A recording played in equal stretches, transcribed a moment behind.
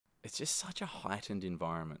it's just such a heightened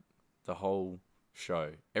environment. The whole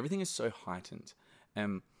show, everything is so heightened.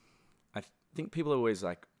 I think people are always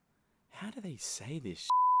like, how do they say this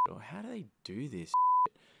shit? Or how do they do this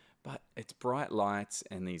shit? But it's bright lights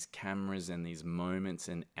and these cameras and these moments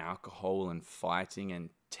and alcohol and fighting and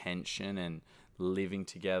tension and living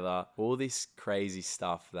together. All this crazy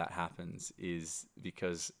stuff that happens is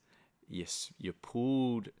because you're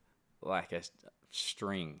pulled like a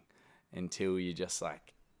string until you just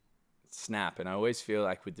like snap. And I always feel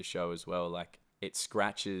like with the show as well, like it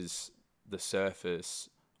scratches the surface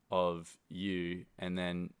of you, and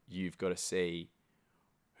then you've got to see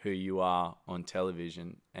who you are on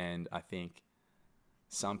television. And I think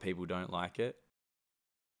some people don't like it,